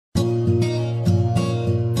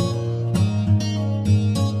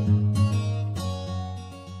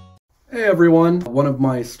everyone. One of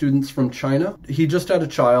my students from China, he just had a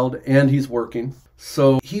child and he's working.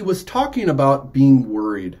 So he was talking about being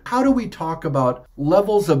worried. How do we talk about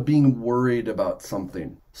levels of being worried about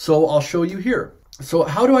something? So I'll show you here. So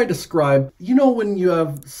how do I describe, when you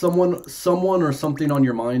have someone or something on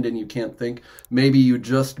your mind and you can't think, maybe you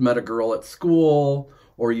just met a girl at school,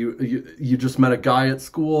 or you just met a guy at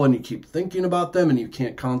school and you keep thinking about them and you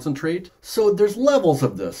can't concentrate. So there's levels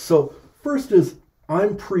of this. So first is,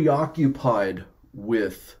 I'm preoccupied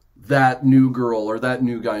with that new girl or that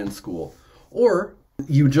new guy in school. Or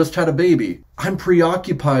you just had a baby. I'm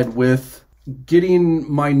preoccupied with getting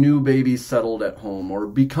my new baby settled at home or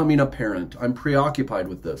becoming a parent. I'm preoccupied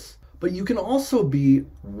with this. But you can also be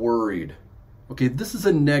worried. Okay, this is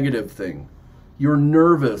a negative thing. You're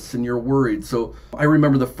nervous and you're worried. So I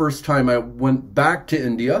remember the first time I went back to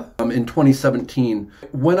India in 2017.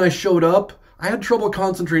 When I showed up, I had trouble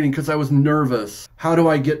concentrating because I was nervous. How do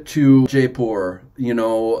I get to Jaipur?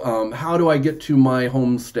 How do I get to my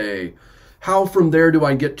homestay? How from there do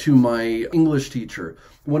I get to my English teacher?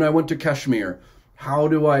 When I went to Kashmir,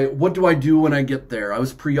 what do I do when I get there? I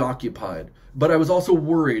was preoccupied, but I was also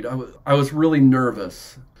worried. I was really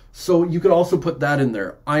nervous. So you could also put that in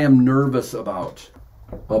there. I am nervous about.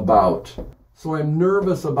 So I'm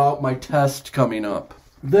nervous about my test coming up.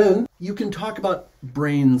 Then you can talk about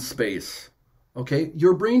brain space. Okay,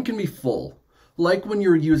 your brain can be full. Like when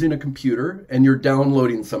you're using a computer and you're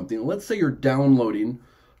downloading something. Let's say you're downloading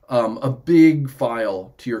a big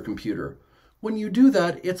file to your computer. When you do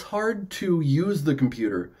that, it's hard to use the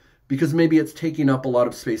computer because maybe it's taking up a lot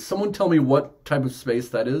of space. Someone tell me what type of space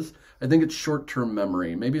that is. I think it's short-term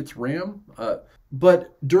memory. Maybe it's RAM.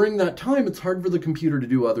 But during that time, it's hard for the computer to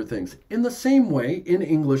do other things. In the same way, in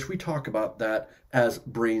English, we talk about that as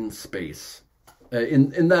brain space,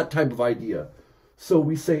 in that type of idea. So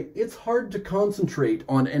we say, it's hard to concentrate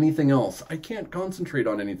on anything else. I can't concentrate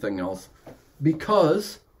on anything else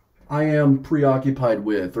because I am preoccupied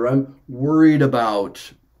with, or I'm worried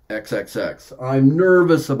about XXX. I'm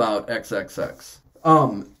nervous about XXX.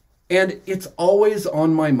 And it's always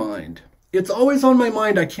on my mind. It's always on my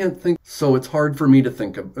mind. I can't think, so it's hard for me to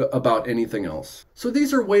think about anything else. So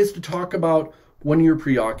these are ways to talk about when you're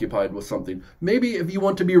preoccupied with something. Maybe if you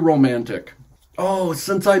want to be romantic. Oh,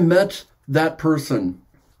 since I met that person,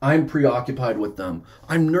 I'm preoccupied with them.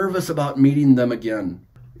 I'm nervous about meeting them again.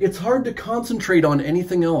 It's hard to concentrate on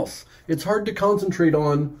anything else. It's hard to concentrate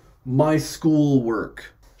on my school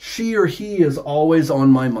work. She or he is always on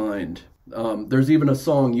my mind. There's even a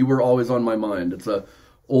song, You Were Always on My Mind. It's an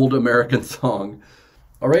old American song.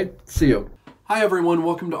 All right, see you. Hi everyone,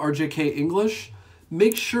 welcome to RJK English.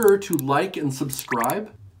 Make sure to like and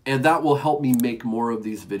subscribe, and that will help me make more of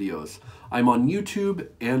these videos. I'm on YouTube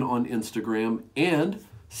and on Instagram, and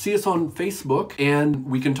see us on Facebook, and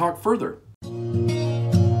we can talk further.